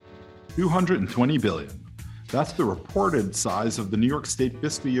$220 billion. That's the reported size of the New York State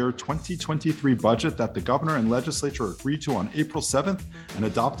fiscal year 2023 budget that the governor and legislature agreed to on April 7th and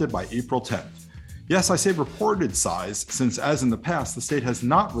adopted by April 10th. Yes, I say reported size, since as in the past, the state has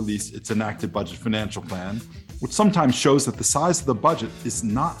not released its enacted budget financial plan, which sometimes shows that the size of the budget is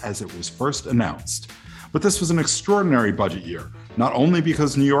not as it was first announced. But this was an extraordinary budget year, not only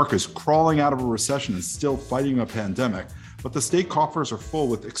because New York is crawling out of a recession and still fighting a pandemic, but the state coffers are full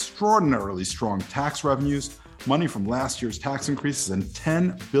with extraordinarily strong tax revenues, money from last year's tax increases, and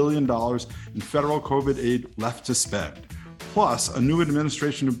 $10 billion in federal COVID aid left to spend. Plus, a new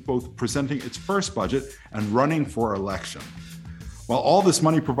administration both presenting its first budget and running for election. While all this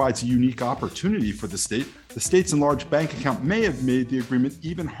money provides a unique opportunity for the state's enlarged bank account may have made the agreement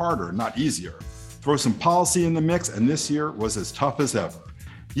even harder, not easier. Throw some policy in the mix, and this year was as tough as ever.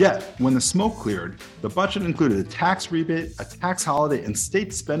 Yet, when the smoke cleared, the budget included a tax rebate, a tax holiday, and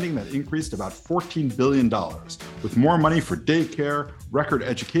state spending that increased about $14 billion, with more money for daycare, record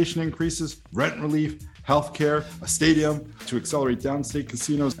education increases, rent relief, healthcare, a stadium to accelerate downstate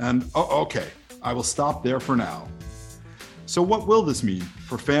casinos, and okay, I will stop there for now. So what will this mean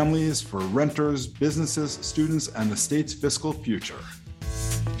for families, for renters, businesses, students, and the state's fiscal future?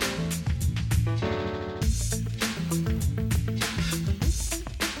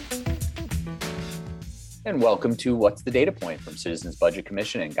 And welcome to What's the Data Point from Citizens Budget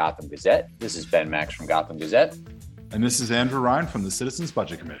Commission and Gotham Gazette. This is Ben Max from Gotham Gazette. And this is Andrew Ryan from the Citizens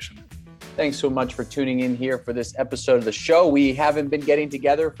Budget Commission. Thanks so much for tuning in here for this episode of the show. We haven't been getting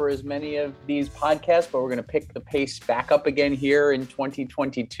together for as many of these podcasts, but we're going to pick the pace back up again here in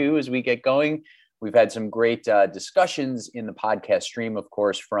 2022 as we get going. We've had some great discussions in the podcast stream, of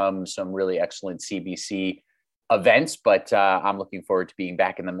course, from some really excellent CBC events, but I'm looking forward to being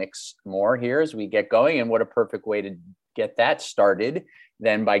back in the mix more here as we get going. And what a perfect way to get that started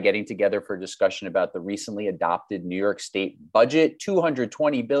than by getting together for a discussion about the recently adopted New York State budget,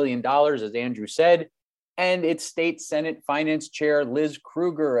 $220 billion, as Andrew said, and its state Senate Finance Chair, Liz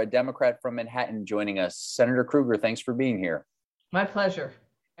Krueger, a Democrat from Manhattan, joining us. Senator Krueger, thanks for being here. My pleasure.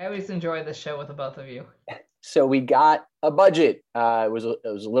 I always enjoy the show with the both of you. So we got a budget. It was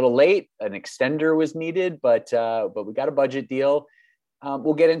a little late. An extender was needed, but we got a budget deal.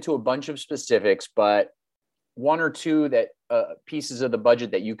 We'll get into a bunch of specifics, but one or two that pieces of the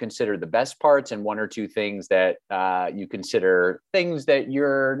budget that you consider the best parts, and one or two things that you consider things that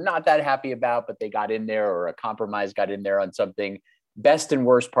you're not that happy about, but they got in there, or a compromise got in there on something. Best and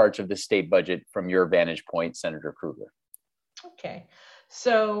worst parts of the state budget from your vantage point, Senator Krueger. Okay.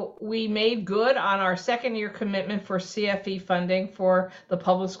 So we made good on our second year commitment for CFE funding for the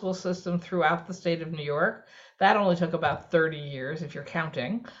public school system throughout the state of New York. That only took about 30 years if you're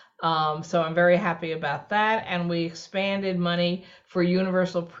counting. So I'm very happy about that. And we expanded money for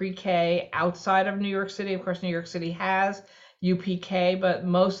universal pre-K outside of New York City. Of course, New York City has UPK, but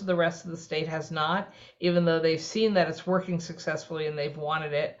most of the rest of the state has not, even though they've seen that it's working successfully and they've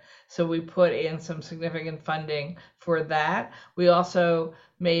wanted it. So we put in some significant funding for that. We also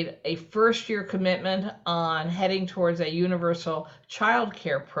made a first year commitment on heading towards a universal child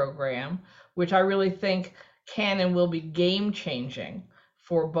care program, which I really think can and will be game changing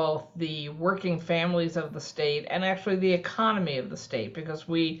for both the working families of the state and actually the economy of the state, because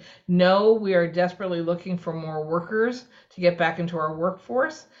we know we are desperately looking for more workers to get back into our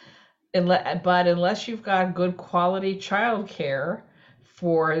workforce. But unless you've got good quality child care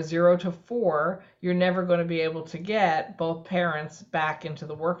for 0 to 4, you're never going to be able to get both parents back into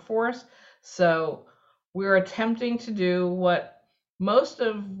the workforce. So we're attempting to do what most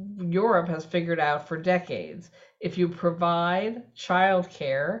of Europe has figured out for decades. If you provide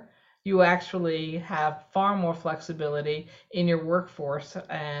childcare, you actually have far more flexibility in your workforce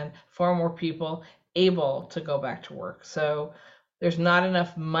and far more people able to go back to work. So there's not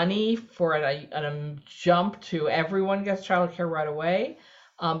enough money for a jump to everyone gets childcare right away.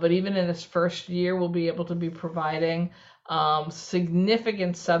 But even in this first year, we'll be able to be providing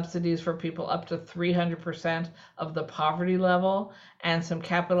significant subsidies for people up to 300% of the poverty level, and some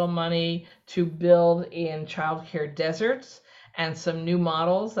capital money to build in childcare deserts, and some new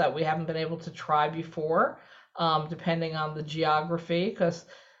models that we haven't been able to try before, depending on the geography, because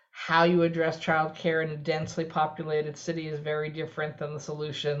how you address childcare in a densely populated city is very different than the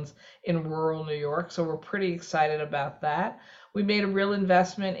solutions in rural New York. So we're pretty excited about that. We made a real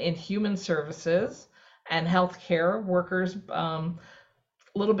investment in human services and healthcare workers, a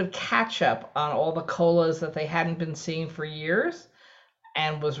little bit catch up on all the COLAs that they hadn't been seeing for years,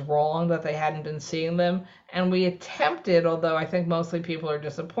 and was wrong that they hadn't been seeing them. And we attempted, although I think mostly people are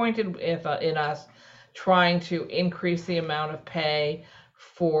disappointed in us, trying to increase the amount of pay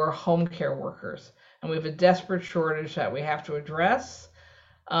for home care workers. And we have a desperate shortage that we have to address.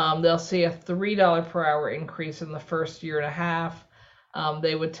 They'll see a $3 per hour increase in the first year and a half.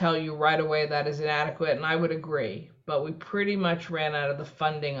 They would tell you right away that is inadequate, and I would agree. But we pretty much ran out of the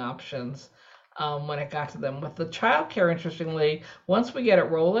funding options when it got to them. With the child care, interestingly, once we get it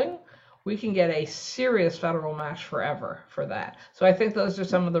rolling, we can get a serious federal match forever for that. So I think those are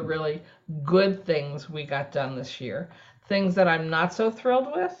some of the really good things we got done this year. Things that I'm not so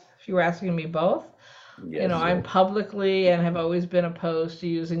thrilled with, if you were asking me both. Yes, I'm publicly and have always been opposed to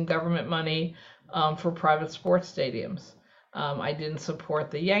using government money for private sports stadiums. I didn't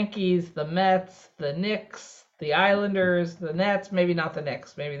support the Yankees, the Mets, the Knicks, the Islanders, the Nets, maybe not the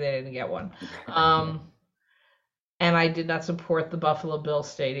Knicks, maybe they didn't get one. And I did not support the Buffalo Bills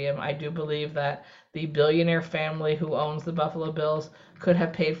stadium. I do believe that the billionaire family who owns the Buffalo Bills could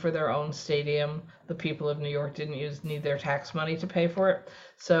have paid for their own stadium. The people of New York didn't need their tax money to pay for it.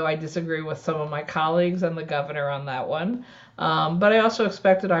 So I disagree with some of my colleagues and the governor on that one. But I also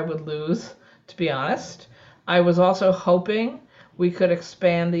expected I would lose, to be honest. I was also hoping we could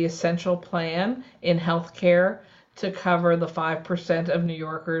expand the essential plan in healthcare to cover the 5% of New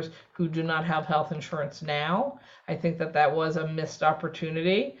Yorkers who do not have health insurance now. I think that was a missed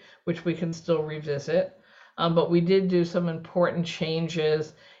opportunity, which we can still revisit. But we did do some important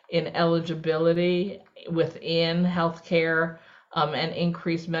changes in eligibility within healthcare and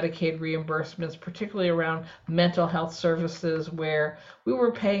increased Medicaid reimbursements, particularly around mental health services, where we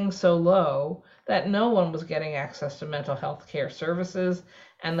were paying so low that no one was getting access to mental health care services,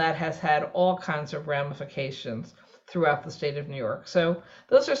 and that has had all kinds of ramifications throughout the state of New York. So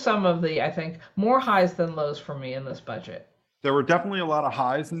those are some of the, I think, more highs than lows for me in this budget. There were definitely a lot of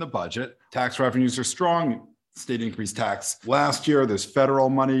highs in the budget. Tax revenues are strong. State increased tax last year. There's federal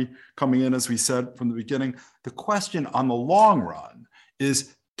money coming in, as we said from the beginning. The question on the long run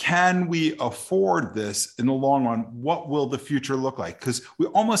is, can we afford this in the long run? What will the future look like? Because we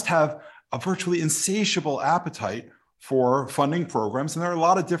almost have a virtually insatiable appetite for funding programs, and there are a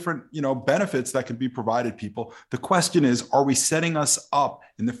lot of different, benefits that can be provided people. The question is, are we setting us up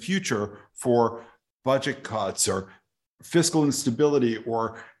in the future for budget cuts or fiscal instability,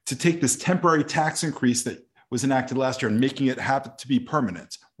 or to take this temporary tax increase that was enacted last year and making it have to be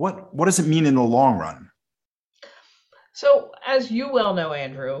permanent? What does it mean in the long run? So, as you well know,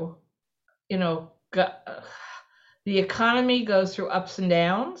 Andrew, the economy goes through ups and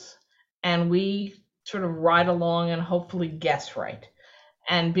downs, and we sort of ride along and hopefully guess right.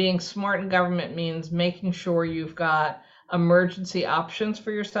 And being smart in government means making sure you've got emergency options for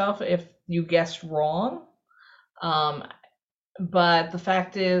yourself if you guessed wrong. But the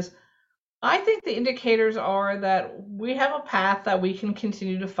fact is, I think the indicators are that we have a path that we can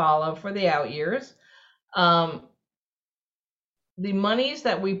continue to follow for the out years. The monies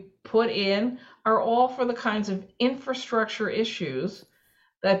that we put in are all for the kinds of infrastructure issues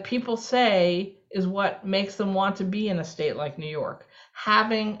that people say is what makes them want to be in a state like New York,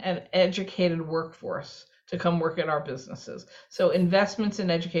 having an educated workforce to come work at our businesses. So investments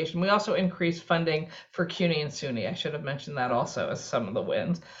in education. We also increased funding for CUNY and SUNY. I should have mentioned that also as some of the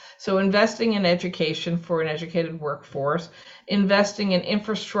wins. So investing in education for an educated workforce, investing in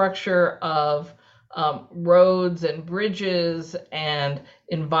infrastructure of roads and bridges and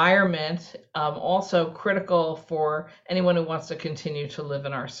environment, also critical for anyone who wants to continue to live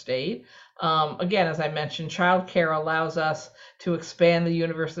in our state. Again, as I mentioned, childcare allows us to expand the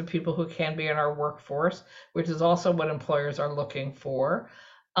universe of people who can be in our workforce, which is also what employers are looking for.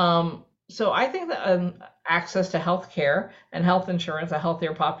 So I think that access to health care and health insurance, a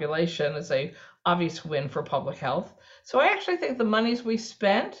healthier population, is a obvious win for public health. So I actually think the monies we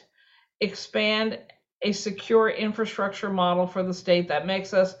spent expand a secure infrastructure model for the state that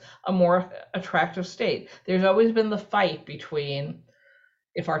makes us a more attractive state. There's always been the fight between,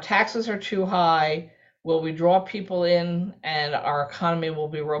 if our taxes are too high, will we draw people in and our economy will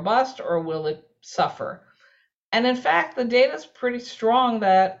be robust, or will it suffer? And in fact, the data is pretty strong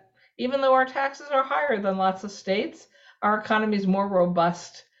that even though our taxes are higher than lots of states, our economy is more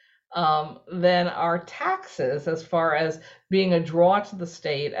robust than our taxes as far as being a draw to the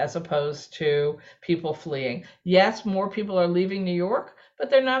state as opposed to people fleeing. Yes, more people are leaving New York, but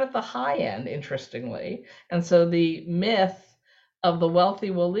they're not at the high end, interestingly. And so the myth of the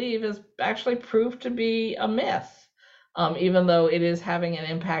wealthy will leave is actually proved to be a myth, even though it is having an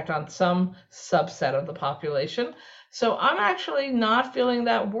impact on some subset of the population. So I'm actually not feeling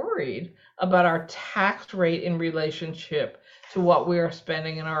that worried about our tax rate in relationship to what we are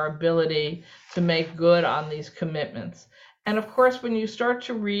spending and our ability to make good on these commitments. And of course, when you start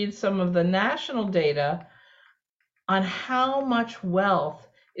to read some of the national data, on how much wealth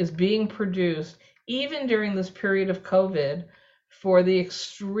is being produced, even during this period of COVID, for the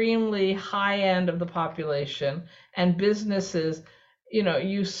extremely high end of the population and businesses.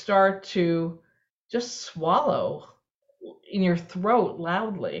 You start to just swallow in your throat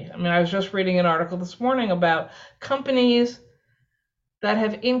loudly. I mean, I was just reading an article this morning about companies that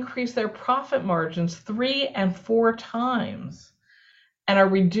have increased their profit margins 3 and 4 times and are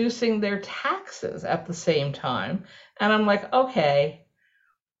reducing their taxes at the same time. And I'm like, okay,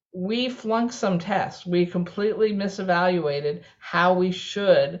 we flunked some tests. We completely misevaluated how we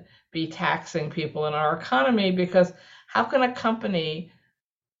should be taxing people in our economy, because how can a company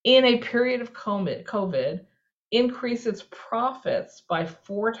in a period of COVID increase its profits by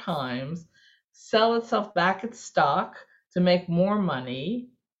 4 times, sell itself back its stock to make more money,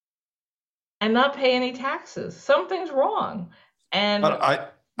 and not pay any taxes? Something's wrong. And But I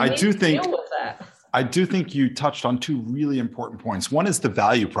we need do to think deal with that. I do think you touched on two really important points. One is the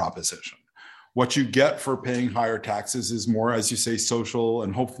value proposition. What you get for paying higher taxes is more, as you say, social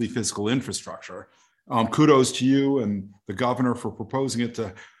and hopefully physical infrastructure. Kudos to you and the governor for proposing it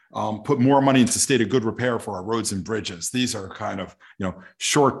to put more money into state of good repair for our roads and bridges. These are kind of,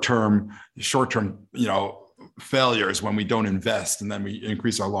 short-term, failures when we don't invest and then we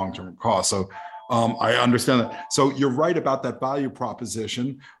increase our long-term costs. So I understand that. So you're right about that value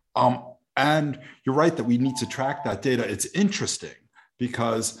proposition. And you're right that we need to track that data. It's interesting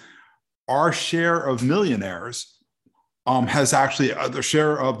because our share of millionaires has actually, the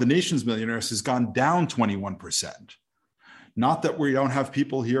share of the nation's millionaires has gone down 21%. Not that we don't have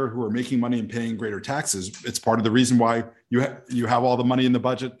people here who are making money and paying greater taxes. It's part of the reason why you have all the money in the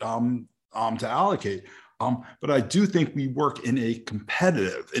budget to allocate. But I do think we work in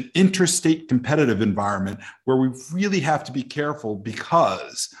an interstate competitive environment where we really have to be careful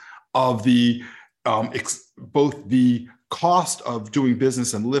because of the both the cost of doing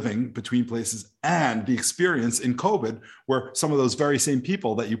business and living between places and the experience in COVID, where some of those very same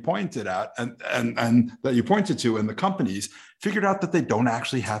people that you pointed at and that you pointed to in the companies figured out that they don't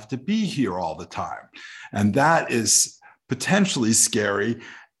actually have to be here all the time. And that is potentially scary.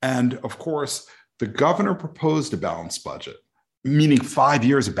 And of course, the governor proposed a balanced budget, meaning 5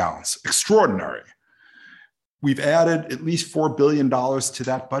 years of balance. Extraordinary. We've added at least $4 billion to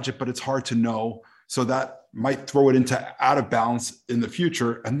that budget, but it's hard to know. So that might throw it into out of balance in the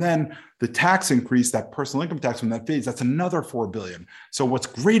future. And then the tax increase, that personal income tax, when that fades, that's another $4 billion. So what's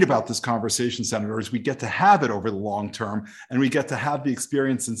great about this conversation, Senator, is we get to have it over the long term and we get to have the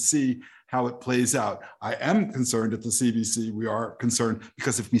experience and see how it plays out. I am concerned at the CBC. We are concerned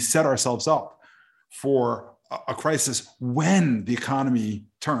because if we set ourselves up for a crisis when the economy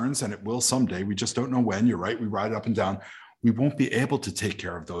turns, and it will someday, we just don't know when. You're right, we ride it up and down. We won't be able to take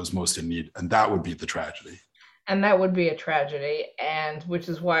care of those most in need, and that would be the tragedy. And that would be a tragedy, and which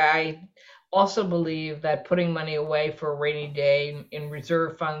is why I also believe that putting money away for a rainy day in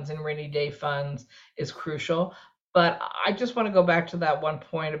reserve funds and rainy day funds is crucial. But I just want to go back to that one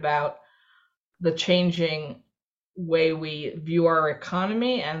point about the changing way we view our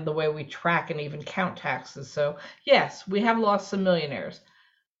economy and the way we track and even count taxes. So yes, we have lost some millionaires.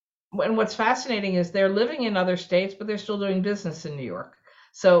 And what's fascinating is they're living in other states, but they're still doing business in New York.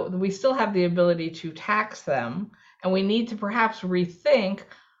 So we still have the ability to tax them. And we need to perhaps rethink,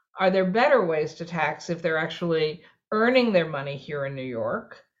 are there better ways to tax if they're actually earning their money here in New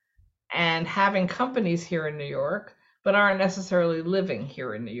York and having companies here in New York, but aren't necessarily living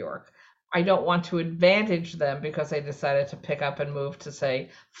here in New York? I don't want to advantage them because they decided to pick up and move to, say,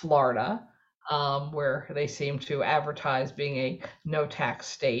 Florida, where they seem to advertise being a no tax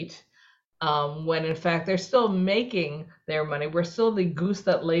state, when in fact they're still making their money. We're still the goose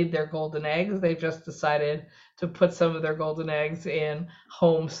that laid their golden eggs. They've just decided to put some of their golden eggs in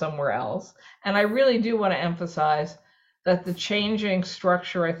homes somewhere else. And I really do want to emphasize that the changing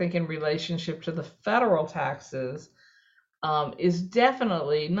structure, I think, in relationship to the federal taxes, is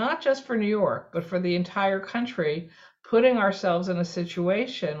definitely not just for New York, but for the entire country, putting ourselves in a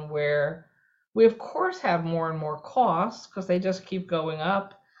situation where we, of course, have more and more costs because they just keep going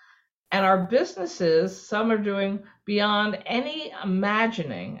up. And our businesses, some are doing beyond any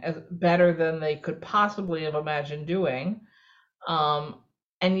imagining as better than they could possibly have imagined doing.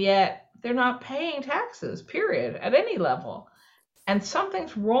 And yet they're not paying taxes, period, at any level. And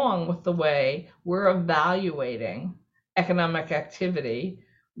something's wrong with the way we're evaluating economic activity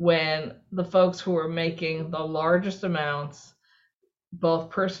when the folks who are making the largest amounts, both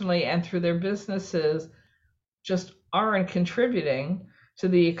personally and through their businesses, just aren't contributing to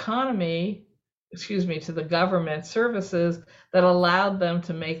the economy to the government services that allowed them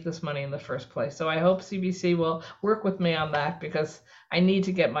to make this money in the first place. So I hope CBC will work with me on that, because I need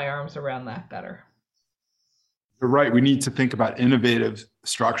to get my arms around that better. You're right. We need to think about innovative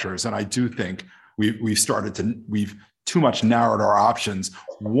structures. And I do think we've too much narrowed our options.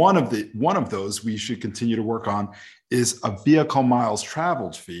 One of those we should continue to work on is a vehicle miles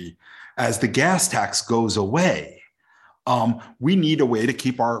traveled fee as the gas tax goes away. We need a way to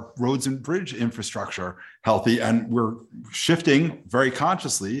keep our roads and bridge infrastructure healthy, and we're shifting very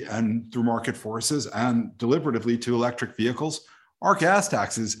consciously and through market forces and deliberatively to electric vehicles. Our gas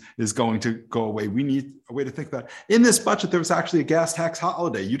taxes is going to go away. We need a way to think about it. In this budget, there was actually a gas tax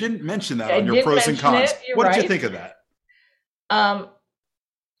holiday. You didn't mention that on your pros and cons. What did you think of that?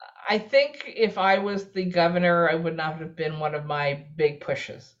 I think if I was the governor, it would not have been one of my big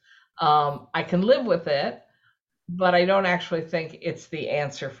pushes. I can live with it, but I don't actually think it's the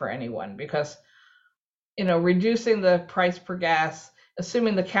answer for anyone, because, reducing the price per gas,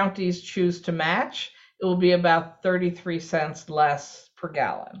 assuming the counties choose to match, it will be about 33 cents less per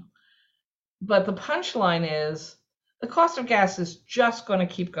gallon. But the punchline is the cost of gas is just going to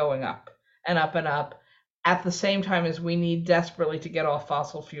keep going up and up and up, at the same time as we need desperately to get off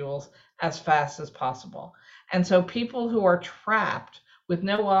fossil fuels as fast as possible. And so people who are trapped with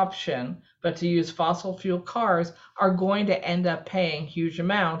no option but to use fossil fuel cars are going to end up paying huge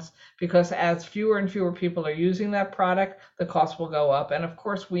amounts, because as fewer and fewer people are using that product, the cost will go up. And of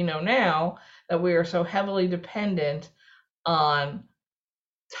course, we know now that we are so heavily dependent on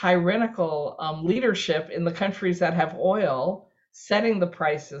tyrannical leadership in the countries that have oil setting the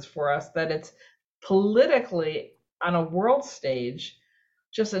prices for us, that it's politically, on a world stage,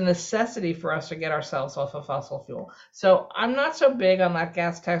 just a necessity for us to get ourselves off of fossil fuel. So I'm not so big on that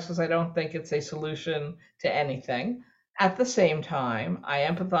gas tax, because I don't think it's a solution to anything. At the same time, I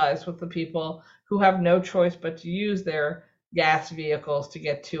empathize with the people who have no choice but to use their gas vehicles to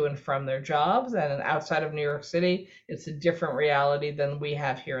get to and from their jobs. And outside of New York City, it's a different reality than we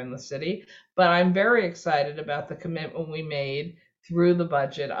have here in the city. But I'm very excited about the commitment we made through the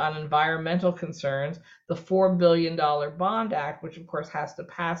budget on environmental concerns, the $4 billion bond act, which of course has to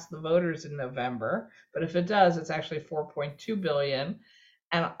pass the voters in November. But if it does, it's actually $4.2 billion.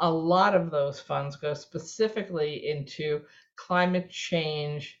 And a lot of those funds go specifically into climate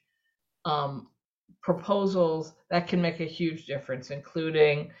change proposals that can make a huge difference,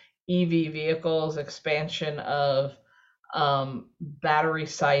 including EV vehicles, expansion of battery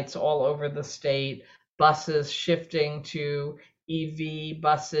sites all over the state, buses shifting to EV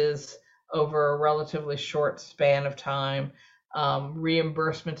buses over a relatively short span of time,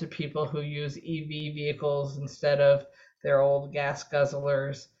 reimbursement to people who use EV vehicles instead of their old gas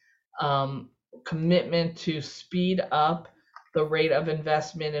guzzlers, commitment to speed up the rate of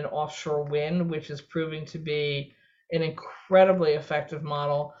investment in offshore wind, which is proving to be an incredibly effective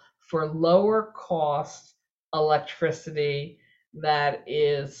model for lower cost electricity that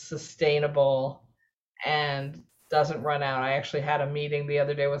is sustainable and doesn't run out. I actually had a meeting the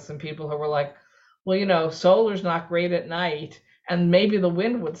other day with some people who were like, well, solar's not great at night, and maybe the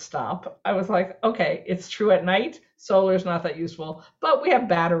wind would stop. I was like, okay, it's true at night. Solar's not that useful, but we have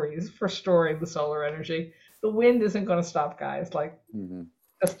batteries for storing the solar energy. The wind isn't going to stop, guys. Like,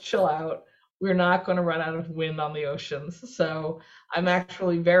 just chill out. We're not going to run out of wind on the oceans. So I'm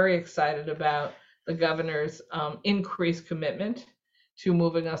actually very excited about the governor's increased commitment to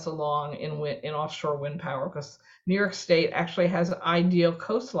moving us along in offshore wind power, because New York State actually has an ideal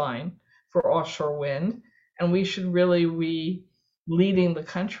coastline for offshore wind, and we should really be leading the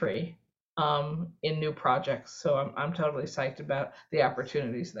country in new projects. So I'm totally psyched about the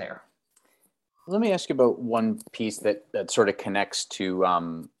opportunities there. Let me ask you about one piece that sort of connects to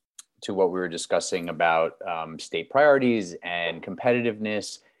what we were discussing about state priorities and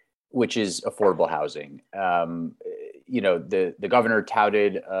competitiveness, which is affordable housing. The governor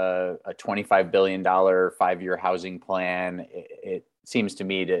touted a $25 billion 5-year housing plan. It seems to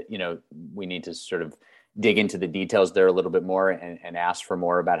me that, we need to sort of dig into the details there a little bit more and ask for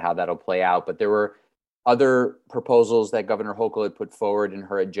more about how that'll play out. But there were other proposals that Governor Hochul had put forward in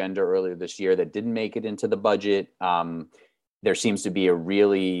her agenda earlier this year that didn't make it into the budget. There seems to be a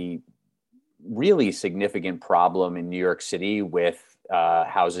really, really significant problem in New York City with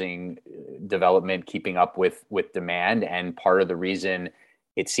housing development keeping up with demand. And part of the reason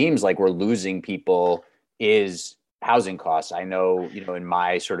it seems like we're losing people is housing costs. I know, in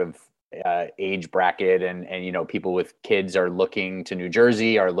my sort of age bracket and people with kids are looking to New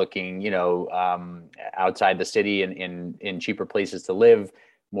Jersey, are looking, outside the city in cheaper places to live,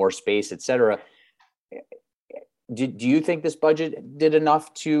 more space, et cetera. do you think this budget did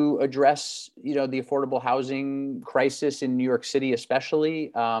enough to address, the affordable housing crisis in New York City,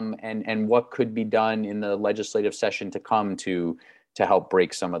 especially, and what could be done in the legislative session to come to help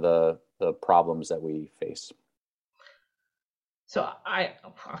break some of the problems that we face? So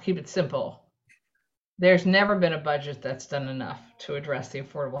I'll keep it simple. There's never been a budget that's done enough to address the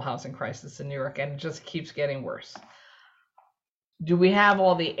affordable housing crisis in New York, and it just keeps getting worse. Do we have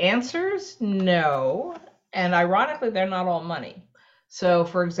all the answers? No. And ironically, they're not all money. So,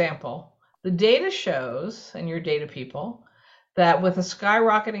 for example, the data shows, and you're data people, that with a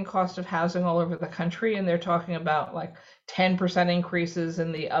skyrocketing cost of housing all over the country, and they're talking about like 10% increases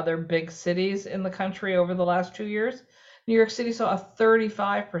in the other big cities in the country over the last 2 years, New York City saw a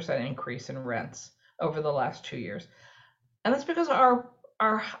 35% increase in rents over the last 2 years. And that's because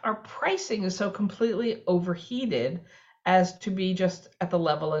our pricing is so completely overheated as to be just at the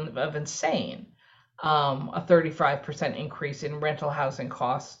level of insane. A 35% increase in rental housing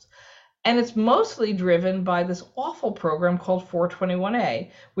costs. And it's mostly driven by this awful program called 421A,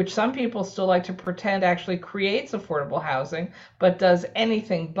 which some people still like to pretend actually creates affordable housing, but does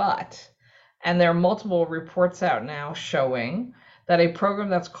anything but. And there are multiple reports out now showing that a program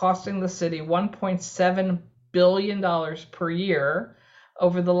that's costing the city $1.7 billion per year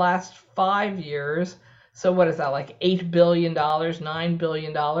over the last 5 years. So what is that, like $8 billion, $9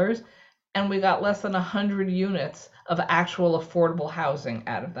 billion? And we got less than 100 units of actual affordable housing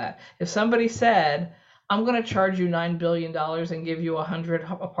out of that. If somebody said, I'm going to charge you $9 billion and give you 100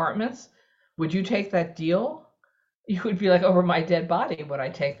 apartments, would you take that deal? You would be like, over my dead body would I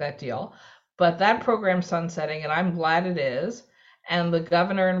take that deal? But that program's sunsetting, and I'm glad it is. And the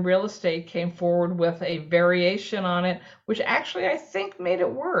governor in real estate came forward with a variation on it, which actually I think made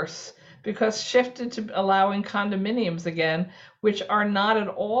it worse, because shifted to allowing condominiums again, which are not at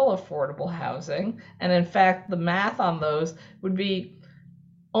all affordable housing. And in fact, the math on those would be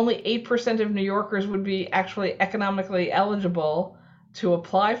only 8% of New Yorkers would be actually economically eligible to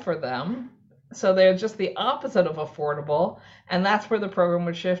apply for them. So they're just the opposite of affordable. And that's where the program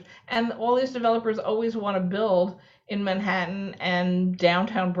would shift. And all these developers always want to build in Manhattan and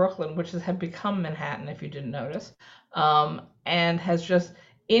downtown Brooklyn, which have become Manhattan, if you didn't notice, and has just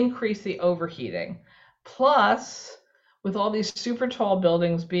increase the overheating. Plus, with all these super tall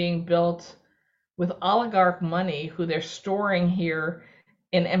buildings being built with oligarch money who they're storing here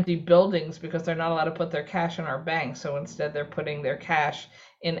in empty buildings because they're not allowed to put their cash in our bank. So instead they're putting their cash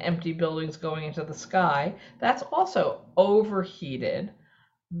in empty buildings going into the sky. That's also overheated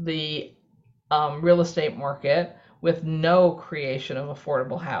the real estate market with no creation of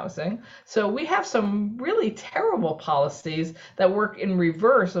affordable housing. So we have some really terrible policies that work in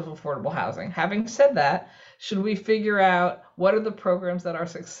reverse of affordable housing. Having said that, should we figure out what are the programs that are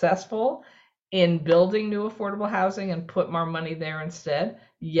successful in building new affordable housing and put more money there instead?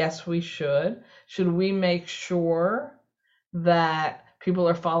 Yes, we should. Should we make sure that people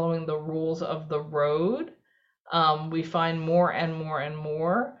are following the rules of the road? We find more and more and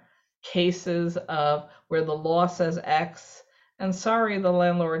more cases of where the law says X, and sorry, the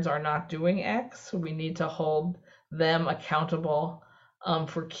landlords are not doing X. We need to hold them accountable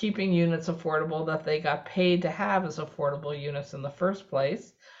for keeping units affordable that they got paid to have as affordable units in the first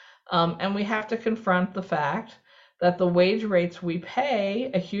place. And we have to confront the fact that the wage rates we pay,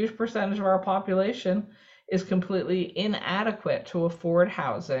 a huge percentage of our population, is completely inadequate to afford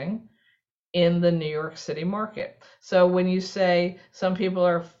housing in the New York City market. So when you say some people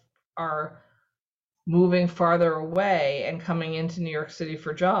are moving farther away and coming into New York City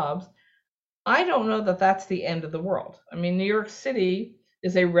for jobs, I don't know that that's the end of the world. I mean, New York City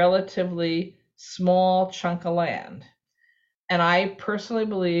is a relatively small chunk of land. And I personally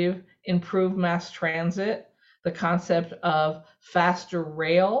believe improved mass transit, the concept of faster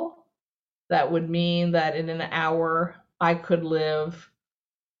rail, that would mean that in an hour I could live,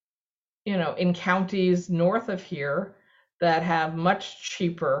 in counties north of here that have much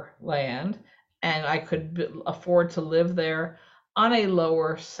cheaper land, and I could afford to live there on a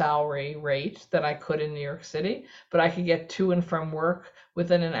lower salary rate than I could in New York City, but I could get to and from work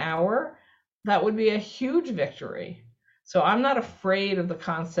within an hour. That would be a huge victory. So I'm not afraid of the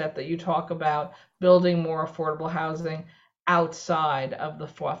concept that you talk about building more affordable housing outside of the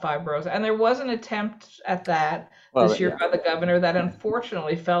 5 boroughs. And there was an attempt at that this year by the governor that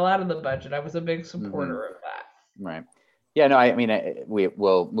unfortunately fell out of the budget. I was a big supporter of that. Right. Yeah, no, I mean, we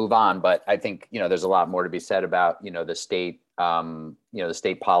will move on, but I think, there's a lot more to be said about, the state, the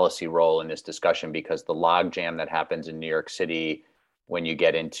state policy role in this discussion, because the logjam that happens in New York City when you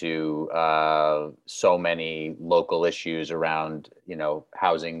get into so many local issues around,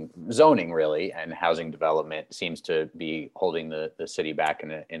 housing zoning really, and housing development seems to be holding the city back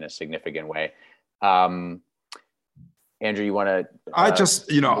in a significant way. Andrew, you want to? I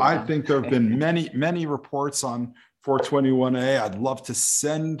think there have been many reports on 421A. I'd love to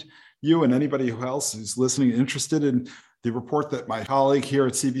send you and anybody else who's listening interested in the report that my colleague here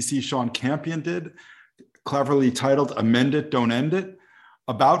at CBC, Sean Campion, did, cleverly titled "Amend It, Don't End It,"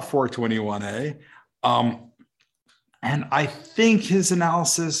 about 421A. And I think his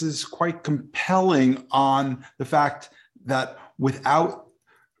analysis is quite compelling on the fact that without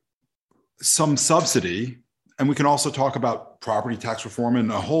some subsidy, and we can also talk about property tax reform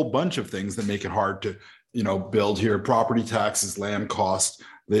and a whole bunch of things that make it hard to, build here, property taxes, land costs,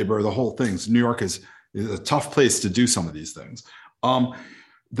 labor, the whole things. New York is a tough place to do some of these things.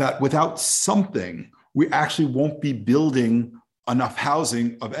 That without something, we actually won't be building enough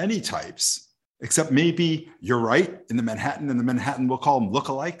housing of any types, except maybe you're right in the Manhattan, we'll call them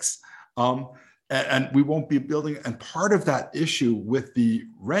lookalikes. And we won't be building. And part of that issue with the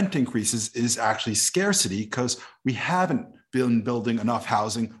rent increases is actually scarcity, because we haven't been building enough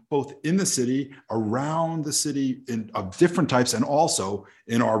housing, both in the city, around the city, of different types, and also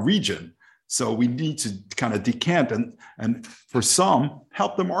in our region. So we need to kind of decant and for some,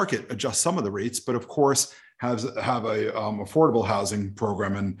 help the market adjust some of the rates, but of course, have a affordable housing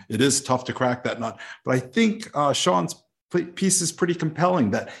program. And it is tough to crack that nut. But I think Sean's piece is pretty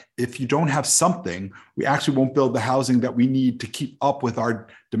compelling, that if you don't have something, we actually won't build the housing that we need to keep up with our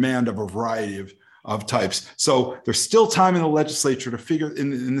demand of a variety of types. So there's still time in the legislature to figure,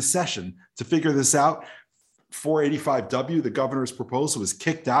 in the session, to figure this out. 485W, the governor's proposal, was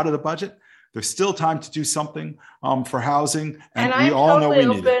kicked out of the budget. There's still time to do something for housing, and we all know we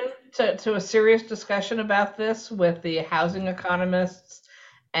need it. To a serious discussion about this with the housing economists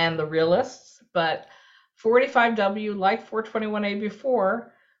and the realists, but 485W, like 421A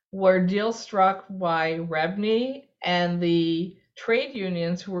before, were deals struck by REBNY and the trade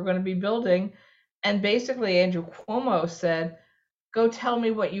unions who were going to be building, and basically Andrew Cuomo said, "Go tell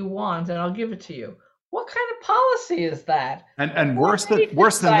me what you want, and I'll give it to you." What kind of policy is that? And worse than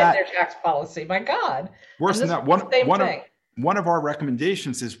that, their tax policy. My God. Worse than that, one of our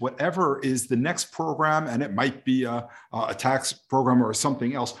recommendations is whatever is the next program, and it might be a tax program or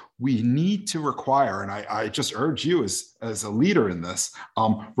something else, we need to require, and I just urge you as a leader in this,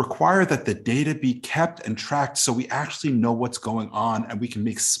 require that the data be kept and tracked so we actually know what's going on and we can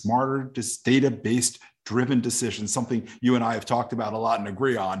make smarter, data-based driven decisions, something you and I have talked about a lot and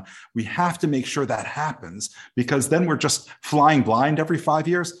agree on. We have to make sure that happens, because then we're just flying blind every 5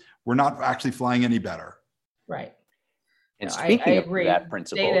 years. We're not actually flying any better. Right. And no, speaking of that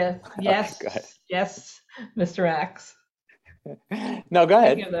principle, data, yes, yes, Mr. Axe. No, go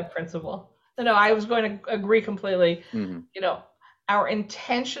ahead. Speaking of that principle, no, I was going to agree completely. Mm-hmm. Our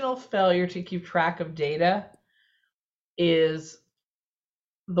intentional failure to keep track of data is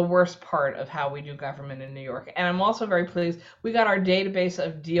the worst part of how we do government in New York. And I'm also very pleased we got our database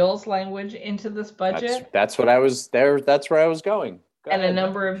of deals language into this budget. That's what I was there. That's where I was going. And a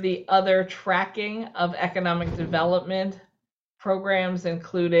number of the other tracking of economic development programs,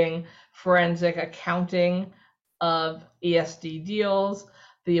 including forensic accounting of ESD deals,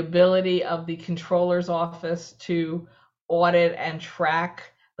 the ability of the controller's office to audit and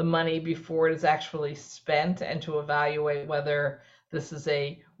track the money before it is actually spent, and to evaluate whether this is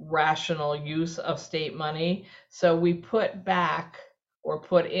a rational use of state money. So we put back, or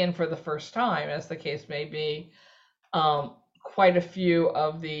put in for the first time, as the case may be, quite a few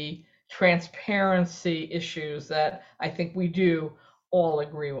of the transparency issues that I think we do all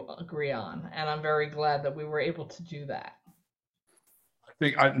agree on. And I'm very glad that we were able to do that.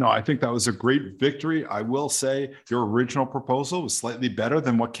 I think that was a great victory. I will say your original proposal was slightly better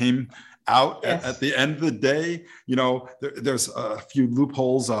than what came out. Yes. At the end of the day. There's a few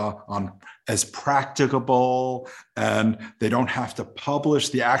loopholes on as practicable, and they don't have to publish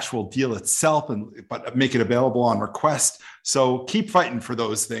the actual deal itself, but make it available on request. So keep fighting for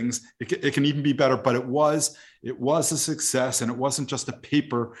those things. It can even be better, but it was a success, and it wasn't just a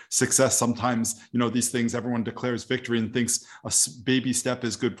paper success. Sometimes, these things, everyone declares victory and thinks a baby step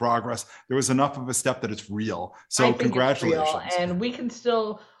is good progress. There was enough of a step that it's real. So congratulations. It's real, and we can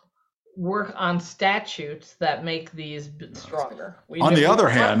still work on statutes that make these stronger. On the other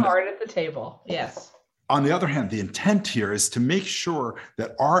hand, hard at the table. Yes. On the other hand, the intent here is to make sure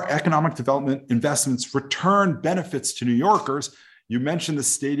that our economic development investments return benefits to New Yorkers. You mentioned the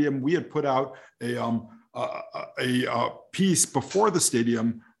stadium. We had put out a piece before the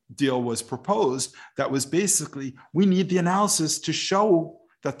stadium deal was proposed that was basically, we need the analysis to show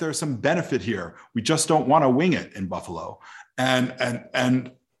that there's some benefit here. We just don't want to wing it in Buffalo.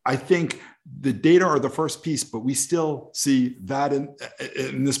 And I think the data are the first piece, but we still see that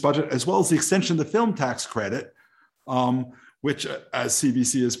in this budget, as well as the extension of the film tax credit, which, as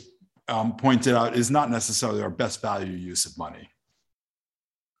CBC has pointed out, is not necessarily our best value use of money.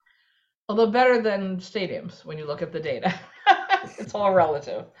 Although better than stadiums when you look at the data. It's all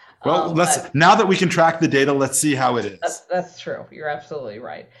relative. Well, now that we can track the data, let's see how it is. That's true. You're absolutely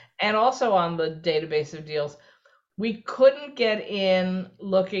right. And also on the database of deals, we couldn't get in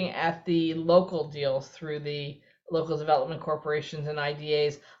looking at the local deals through the local development corporations and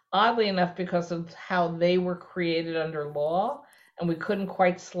IDAs, oddly enough, because of how they were created under law, and we couldn't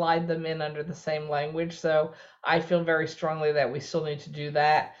quite slide them in under the same language. So I feel very strongly that we still need to do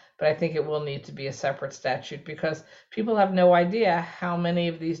that, but I think it will need to be a separate statute because people have no idea how many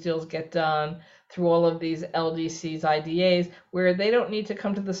of these deals get done through all of these LDCs, IDAs, where they don't need to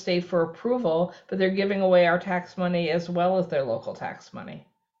come to the state for approval, but they're giving away our tax money as well as their local tax money.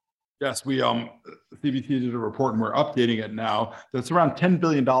 Yes, we CBC did a report and we're updating it now. That's around $10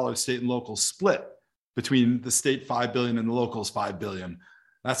 billion state and local split between the state $5 billion and the locals $5 billion.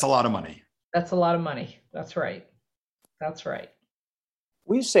 That's a lot of money. That's a lot of money. That's right. That's right.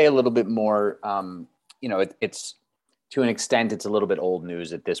 Will you say a little bit more? It's to an extent, it's a little bit old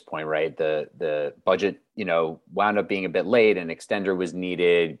news at this point, right? The budget, wound up being a bit late. An extender was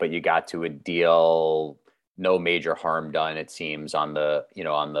needed, but you got to a deal. No major harm done, it seems, on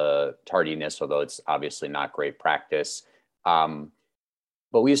the tardiness, although it's obviously not great practice. But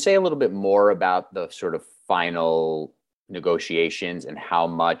will you say a little bit more about the sort of final negotiations and how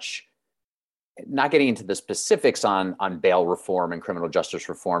much, not getting into the specifics on bail reform and criminal justice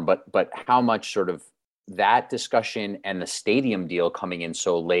reform, but how much sort of that discussion and the stadium deal coming in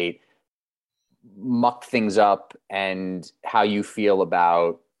so late mucked things up, and how you feel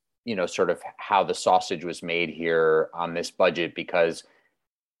about, sort of how the sausage was made here on this budget? Because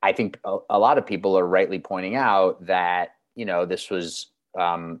I think a lot of people are rightly pointing out that, this was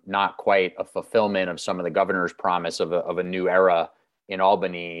not quite a fulfillment of some of the governor's promise of a new era in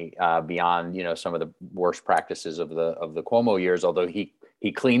Albany, beyond, some of the worst practices of the Cuomo years, although he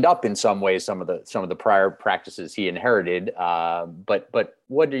cleaned up in some ways some of the prior practices he inherited. But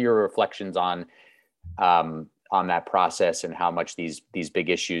what are your reflections on that process and how much these big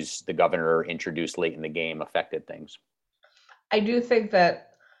issues the governor introduced late in the game affected things? I do think that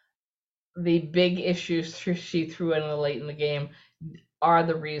the big issues she threw in late in the game are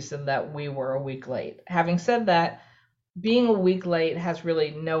the reason that we were a week late. Having said that, being a week late has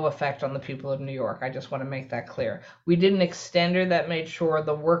really no effect on the people of New York. I just want to make that clear. We did an extender that made sure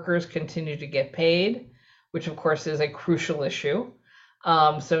the workers continue to get paid, which of course is a crucial issue.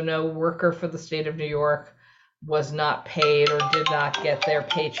 So no worker for the state of New York was not paid or did not get their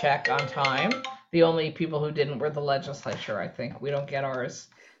paycheck on time. The only people who didn't were the legislature, I think. We don't get ours.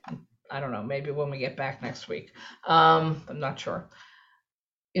 I don't know, maybe when we get back next week. I'm not sure.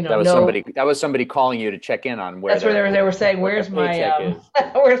 That was somebody calling you to check in on where. That's where they were saying, "Where's my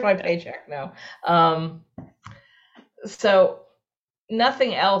where's my paycheck?" No. So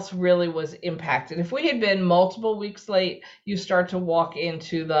nothing else really was impacted. If we had been multiple weeks late, you start to walk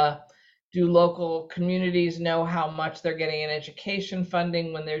into do local communities know how much they're getting in education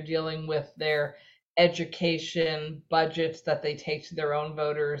funding when they're dealing with their education budgets that they take to their own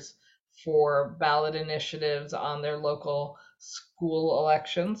voters for ballot initiatives on their local school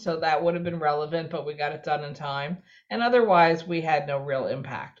elections? So that would have been relevant, but we got it done in time. And otherwise, we had no real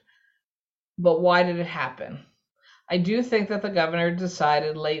impact. But why did it happen? I do think that the governor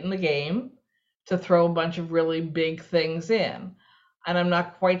decided late in the game to throw a bunch of really big things in. And I'm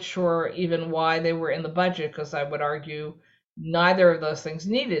not quite sure even why they were in the budget, because I would argue neither of those things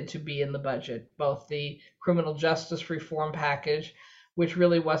needed to be in the budget. Both the criminal justice reform package, which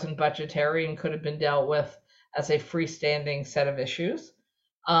really wasn't budgetary and could have been dealt with as a freestanding set of issues,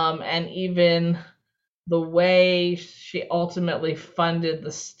 and even the way she ultimately funded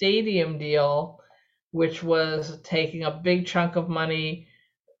the stadium deal, which was taking a big chunk of money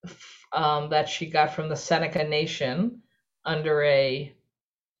that she got from the Seneca Nation under a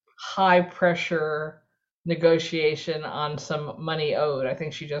high pressure negotiation on some money owed. I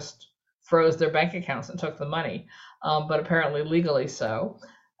think she just froze their bank accounts and took the money, but apparently legally so.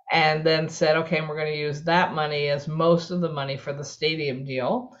 And then said, okay, and we're going to use that money as most of the money for the stadium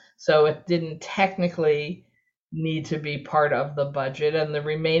deal. So it didn't technically need to be part of the budget. And the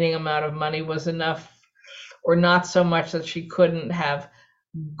remaining amount of money was enough or not so much that she couldn't have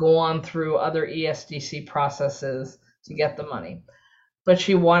gone through other ESDC processes to get the money. but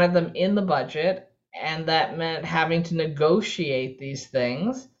she wanted them in the budget, and that meant having to negotiate these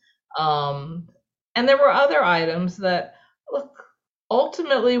things. And there were other items that, look,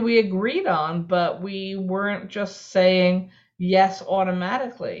 ultimately we agreed on, but we weren't just saying yes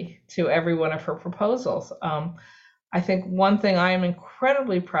automatically to every one of her proposals. I think one thing I am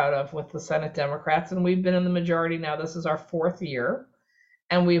incredibly proud of with the Senate Democrats, and we've been in the majority now, this is our 4th year,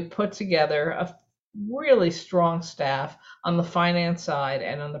 and we've put together a really strong staff on the finance side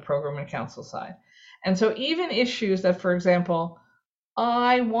and on the program and council side. And so even issues that, for example,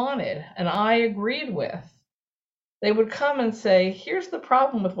 I wanted and I agreed with, they would come and say, here's the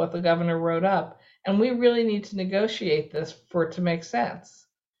problem with what the governor wrote up, and we really need to negotiate this for it to make sense.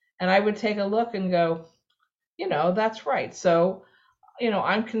 And I would take a look and go, that's right. So,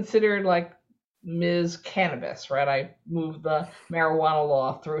 I'm considered like Ms. Cannabis, right? I moved the marijuana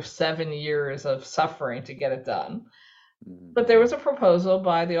law through 7 years of suffering to get it done. But there was a proposal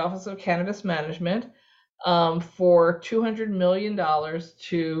by the Office of Cannabis Management for $200 million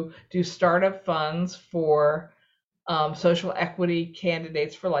to do startup funds for social equity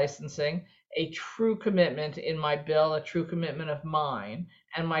candidates for licensing, a true commitment in my bill, a true commitment of mine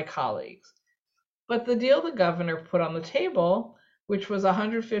and my colleagues. But the deal the governor put on the table, which was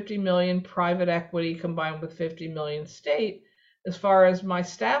 150 million private equity combined with 50 million state, as far as my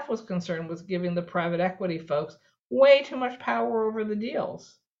staff was concerned, was giving the private equity folks way too much power over the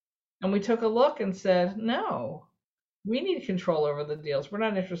deals. And we took a look and said, no, we need control over the deals. We're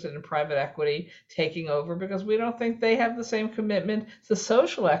not interested in private equity taking over because we don't think they have the same commitment to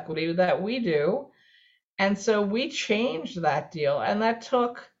social equity that we do. And so we changed that deal, and that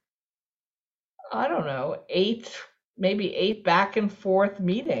took, I don't know, maybe 8 back and forth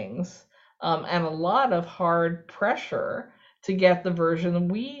meetings, and a lot of hard pressure to get the version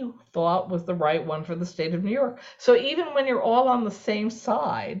we thought was the right one for the state of New York. So even when you're all on the same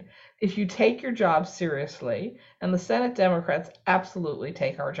side, if you take your job seriously, and the Senate Democrats absolutely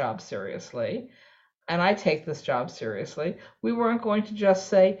take our job seriously, and I take this job seriously, we weren't going to just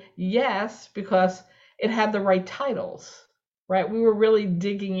say yes because it had the right titles, right? We were really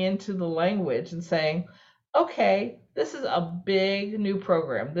digging into the language and saying, okay, this is a big new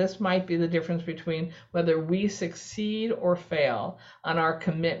program. This might be the difference between whether we succeed or fail on our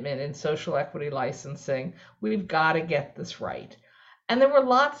commitment in social equity licensing. We've got to get this right. And there were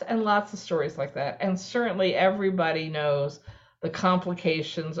lots and lots of stories like that. And certainly everybody knows the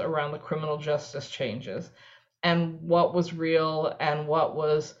complications around the criminal justice changes and what was real and what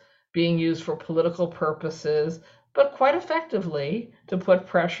was being used for political purposes, but quite effectively to put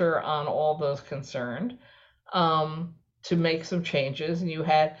pressure on all those concerned to make some changes. And you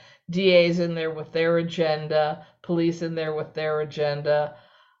had DAs in there with their agenda, police in there with their agenda,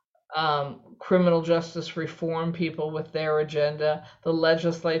 criminal justice reform people with their agenda, the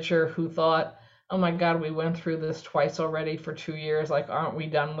legislature who thought, oh my God, we went through this twice already for 2 years. Like, aren't we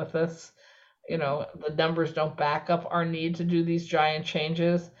done with this? The numbers don't back up our need to do these giant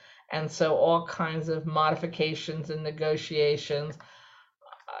changes. And so all kinds of modifications and negotiations,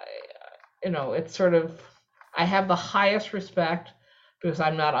 it's sort of, I have the highest respect because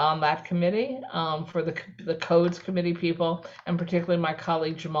I'm not on that committee, for the codes committee people, and particularly my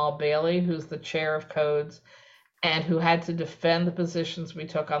colleague Jamal Bailey, who's the chair of codes and who had to defend the positions we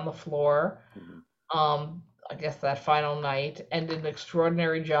took on the floor. I guess that final night, and did an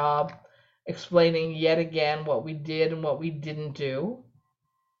extraordinary job explaining yet again what we did and what we didn't do.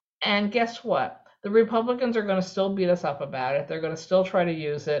 And guess what? The Republicans are going to still beat us up about it. They're going to still try to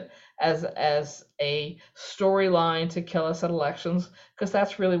use it as a storyline to kill us at elections, because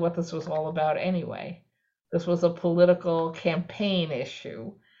that's really what this was all about anyway. This was a political campaign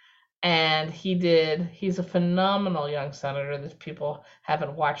issue. And he's a phenomenal young senator that people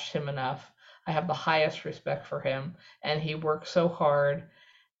haven't watched him enough. I have the highest respect for him, and he works so hard.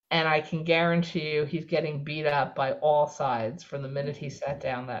 And I can guarantee you he's getting beat up by all sides from the minute he sat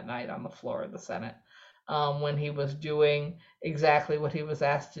down that night on the floor of the Senate, when he was doing exactly what he was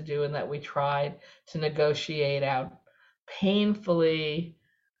asked to do, and that we tried to negotiate out painfully,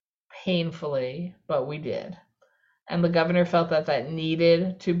 but we did. And the governor felt that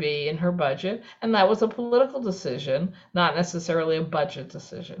needed to be in her budget, and that was a political decision, not necessarily a budget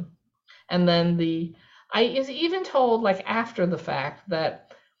decision. And then I is even told, like after the fact, that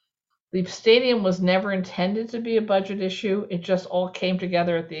the stadium was never intended to be a budget issue. It just all came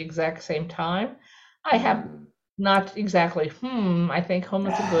together at the exact same time. I have not exactly, I think is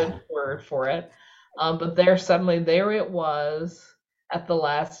a good word for it. But there it was at the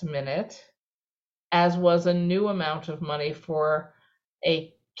last minute, as was a new amount of money for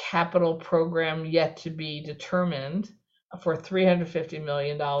a capital program yet to be determined, for $350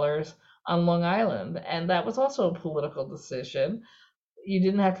 million on Long Island. And that was also a political decision. You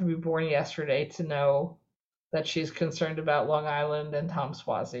didn't have to be born yesterday to know that she's concerned about Long Island and Tom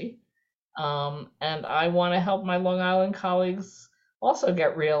Suozzi. And I want to help my Long Island colleagues also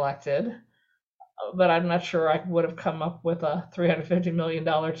get reelected, but I'm not sure I would have come up with a $350 million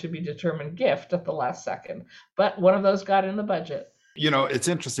to be determined gift at the last second. But one of those got in the budget. It's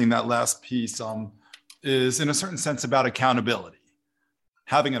interesting, that last piece is in a certain sense about accountability.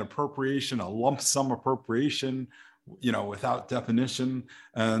 Having an appropriation, a lump sum appropriation, without definition,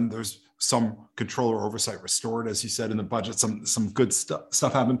 and there's some control or oversight restored, as you said, in the budget. Some good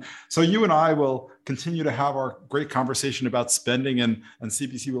stuff happened. So you and I will continue to have our great conversation about spending, and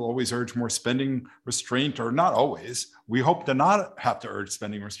CBC will always urge more spending restraint, or not always. We hope to not have to urge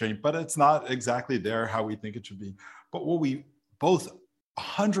spending restraint, but it's not exactly there how we think it should be. But what we both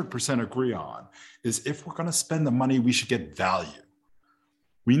 100% agree on is, if we're going to spend the money, we should get value.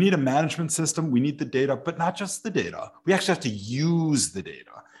 We need a management system. We need the data, but not just the data. We actually have to use the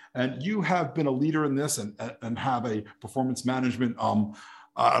data. And you have been a leader in this, and have a performance management,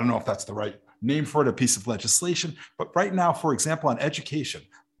 I don't know if that's the right name for it, a piece of legislation. But right now, for example, on education,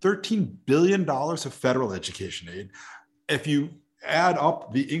 $13 billion of federal education aid. If you add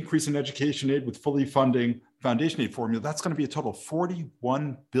up the increase in education aid with fully funding foundation aid formula, that's going to be a total of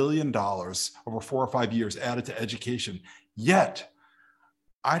 $41 billion over 4 or 5 years added to education. Yet,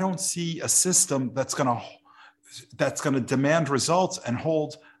 I don't see a system that's going to demand results and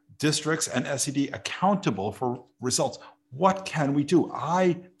hold districts and SED accountable for results. What can we do?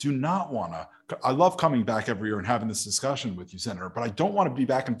 I do not want to. I love coming back every year and having this discussion with you, Senator, but I don't want to be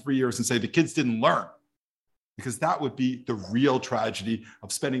back in 3 years and say the kids didn't learn, because that would be the real tragedy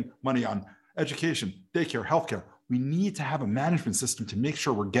of spending money on education, daycare, healthcare. We need to have a management system to make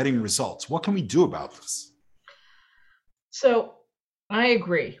sure we're getting results. What can we do about this? So I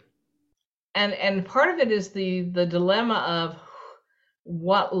agree. And part of it is the dilemma of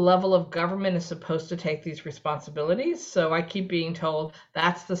what level of government is supposed to take these responsibilities. So I keep being told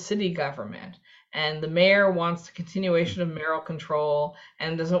that's the city government, and the mayor wants the continuation of mayoral control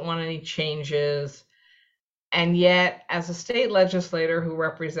and doesn't want any changes. And yet, as a state legislator who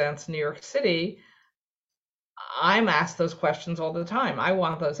represents New York City, I'm asked those questions all the time. I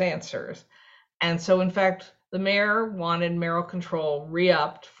want those answers. And so, in fact, the mayor wanted mayoral control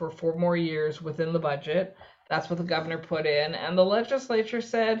re-upped for 4 more years within the budget. That's what the governor put in. And the legislature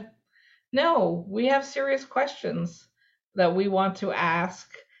said, no, we have serious questions that we want to ask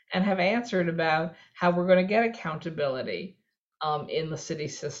and have answered about how we're going to get accountability in the city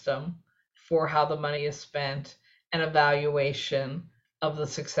system for how the money is spent, and evaluation of the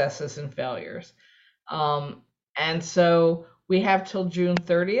successes and failures. And so we have till June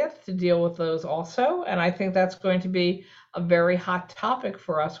 30th to deal with those also. And I think that's going to be a very hot topic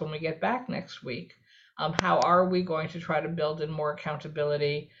for us when we get back next week. How are we going to try to build in more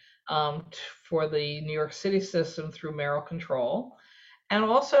accountability for the New York City system through mayoral control? And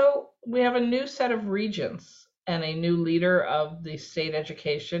also, we have a new set of regents and a new leader of the state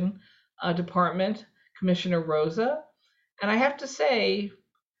education department, Commissioner Rosa. And I have to say,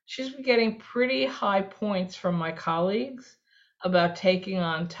 she's been getting pretty high points from my colleagues about taking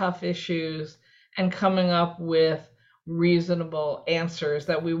on tough issues and coming up with reasonable answers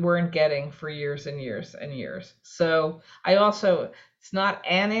that we weren't getting for years and years and years. So it's not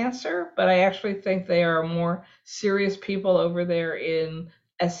an answer, but I actually think they are more serious people over there in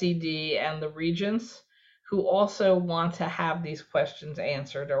SED and the regents who also want to have these questions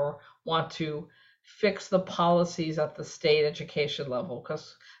answered, or want to fix the policies at the state education level.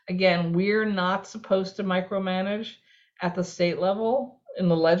 Because again, we're not supposed to micromanage at the state level in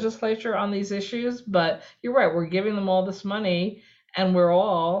the legislature on these issues, but you're right, we're giving them all this money, and we're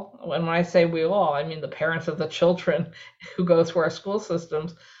all, and when I say we all, I mean the parents of the children who go through our school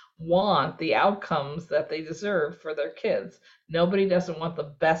systems, want the outcomes that they deserve for their kids. Nobody doesn't want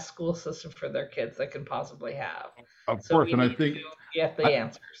the best school system for their kids they can possibly have. Of course, and I think get the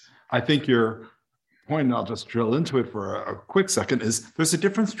answers. I think your point, and I'll just drill into it for a quick second, is there's a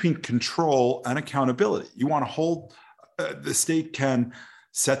difference between control and accountability. You want to hold, the state can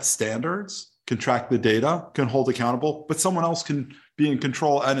set standards, can track the data, can hold accountable, but someone else can be in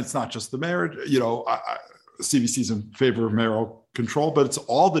control. And it's not just the mayor. CBC is in favor of mayoral control, but it's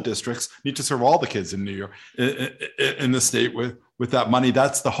all the districts need to serve all the kids in New York, in the state with that money.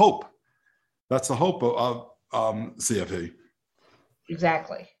 That's the hope. That's the hope of CFE.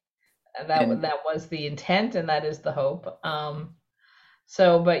 Exactly. That was the intent, and that is the hope.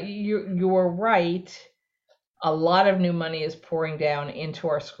 But you're right. A lot of new money is pouring down into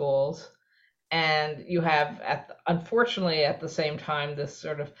our schools, And you have, unfortunately, at the same time, this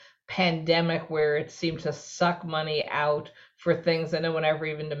sort of pandemic where it seemed to suck money out for things that no one ever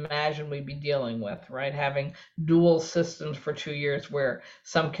even imagined we'd be dealing with, right? Having dual systems for 2 years where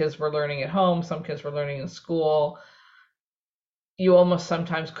some kids were learning at home, some kids were learning in school. You almost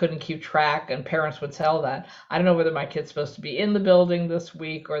sometimes couldn't keep track, and parents would tell that. I don't know whether my kid's supposed to be in the building this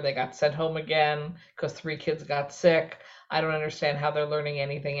week or they got sent home again because 3 kids got sick. I don't understand how they're learning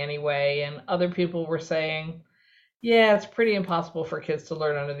anything anyway. And other people were saying, yeah, it's pretty impossible for kids to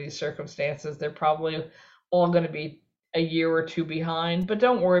learn under these circumstances. They're probably all going to be a year or 2 behind, but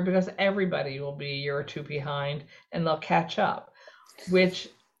don't worry because everybody will be a year or 2 behind and they'll catch up, which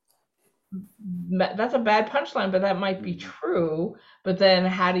that's a bad punchline, but that might be true. But then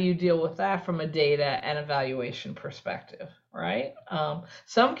how do you deal with that from a data and evaluation perspective, right?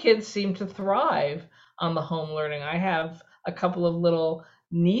 Some kids seem to thrive on the home learning. I have a couple of little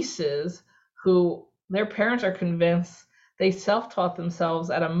nieces who their parents are convinced they self-taught themselves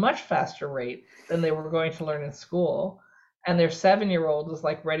at a much faster rate than they were going to learn in school. And their 7-year-old is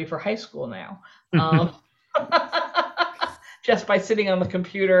like ready for high school now. Just by sitting on the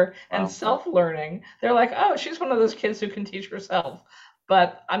computer and self-learning. They're like, oh, she's one of those kids who can teach herself.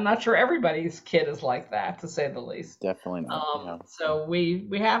 But I'm not sure everybody's kid is like that, to say the least. Definitely not. So we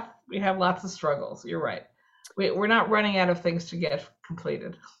have lots of struggles. You're right. We're not running out of things to get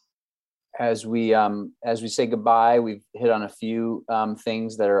completed. As we say goodbye, we've hit on a few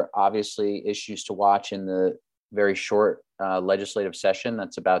things that are obviously issues to watch in the very short legislative session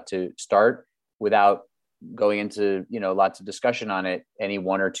that's about to start. Without going into lots of discussion on it, any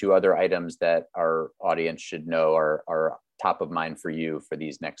 1 or 2 other items that our audience should know are top of mind for you for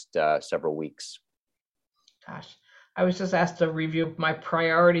these next several weeks? Gosh, I was just asked to review my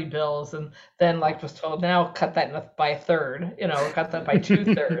priority bills, and then was told, now cut that by a third, or cut that by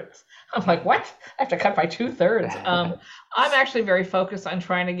 2/3. I'm like, what? I have to cut by 2/3. I'm actually very focused on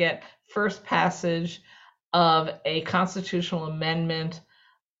trying to get first passage of a constitutional amendment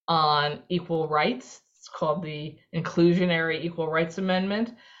on equal rights. It's called the Inclusionary Equal Rights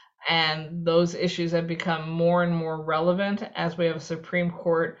Amendment. And those issues have become more and more relevant as we have a Supreme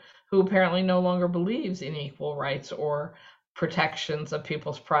Court who apparently no longer believes in equal rights or protections of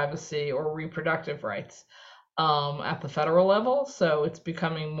people's privacy or reproductive rights at the federal level. So it's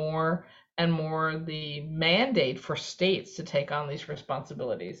becoming more and more the mandate for states to take on these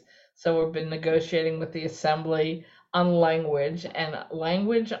responsibilities. So we've been negotiating with the Assembly on language, and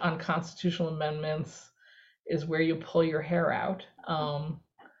language on constitutional amendments is where you pull your hair out.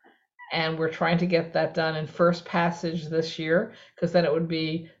 And we're trying to get that done in first passage this year, because then it would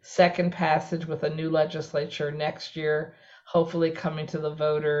be second passage with a new legislature next year, hopefully coming to the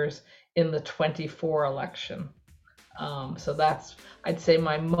voters in the 24 election. So that's, I'd say,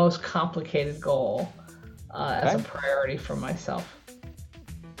 my most complicated goal as a priority for myself.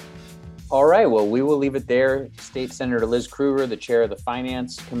 All right, well, we will leave it there. State Senator Liz Krueger, the chair of the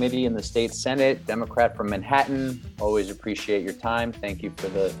Finance Committee in the State Senate, Democrat from Manhattan. Always appreciate your time. Thank you for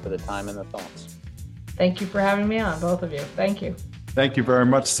the time and the thoughts. Thank you for having me on, both of you. Thank you. Thank you very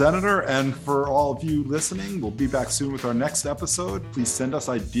much, Senator. And for all of you listening, we'll be back soon with our next episode. Please send us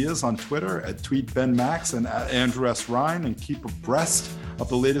ideas on Twitter at tweetbenmax and at Andrew S. Ryan, and keep abreast of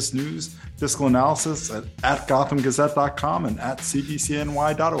the latest news, fiscal analysis at GothamGazette.com and at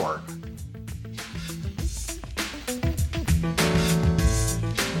cbcny.org.